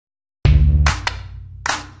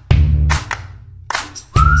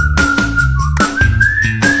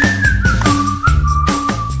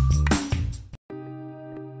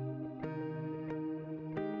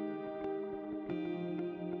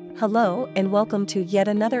Hello and welcome to yet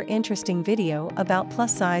another interesting video about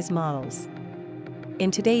plus-size models.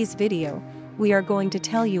 In today's video, we are going to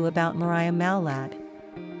tell you about Mariah Mallad.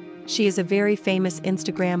 She is a very famous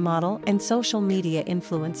Instagram model and social media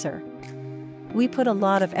influencer. We put a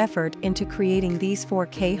lot of effort into creating these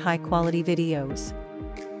 4K high-quality videos.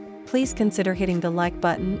 Please consider hitting the like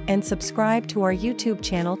button and subscribe to our YouTube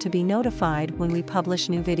channel to be notified when we publish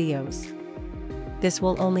new videos. This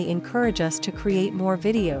will only encourage us to create more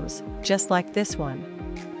videos, just like this one.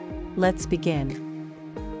 Let's begin.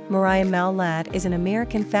 Mariah Mallad is an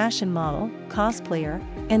American fashion model, cosplayer,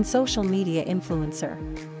 and social media influencer.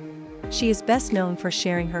 She is best known for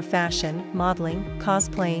sharing her fashion, modeling,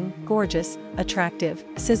 cosplaying, gorgeous, attractive,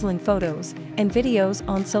 sizzling photos, and videos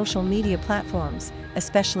on social media platforms,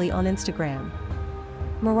 especially on Instagram.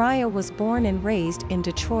 Mariah was born and raised in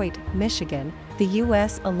Detroit, Michigan, the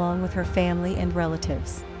U.S. along with her family and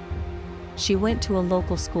relatives. She went to a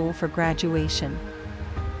local school for graduation.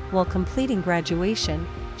 While completing graduation,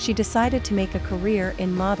 she decided to make a career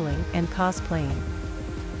in modeling and cosplaying.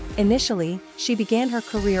 Initially, she began her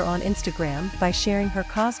career on Instagram by sharing her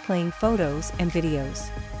cosplaying photos and videos.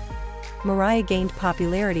 Mariah gained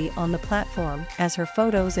popularity on the platform as her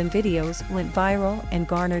photos and videos went viral and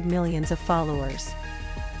garnered millions of followers.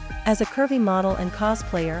 As a curvy model and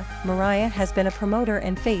cosplayer, Mariah has been a promoter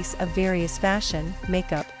and face of various fashion,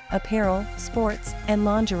 makeup, apparel, sports, and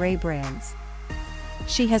lingerie brands.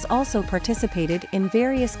 She has also participated in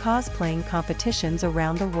various cosplaying competitions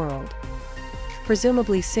around the world.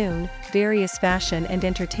 Presumably soon, various fashion and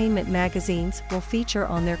entertainment magazines will feature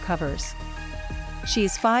on their covers. She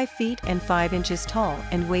is 5 feet and 5 inches tall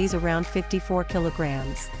and weighs around 54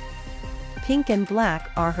 kilograms. Pink and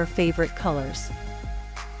black are her favorite colors.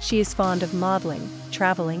 She is fond of modeling,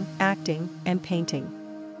 traveling, acting, and painting.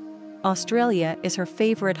 Australia is her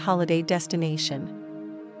favorite holiday destination.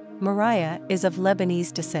 Mariah is of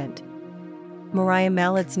Lebanese descent. Mariah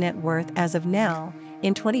Mallad's net worth as of now,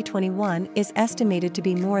 in 2021, is estimated to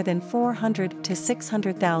be more than $400,000 to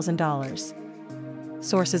 $600,000.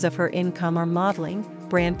 Sources of her income are modeling,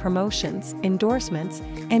 brand promotions, endorsements,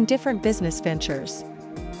 and different business ventures.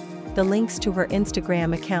 The links to her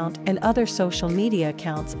Instagram account and other social media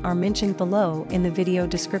accounts are mentioned below in the video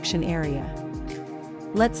description area.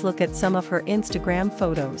 Let's look at some of her Instagram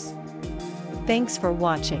photos. Thanks for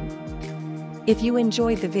watching. If you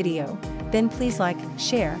enjoyed the video, then please like,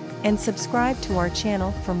 share, and subscribe to our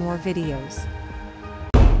channel for more videos.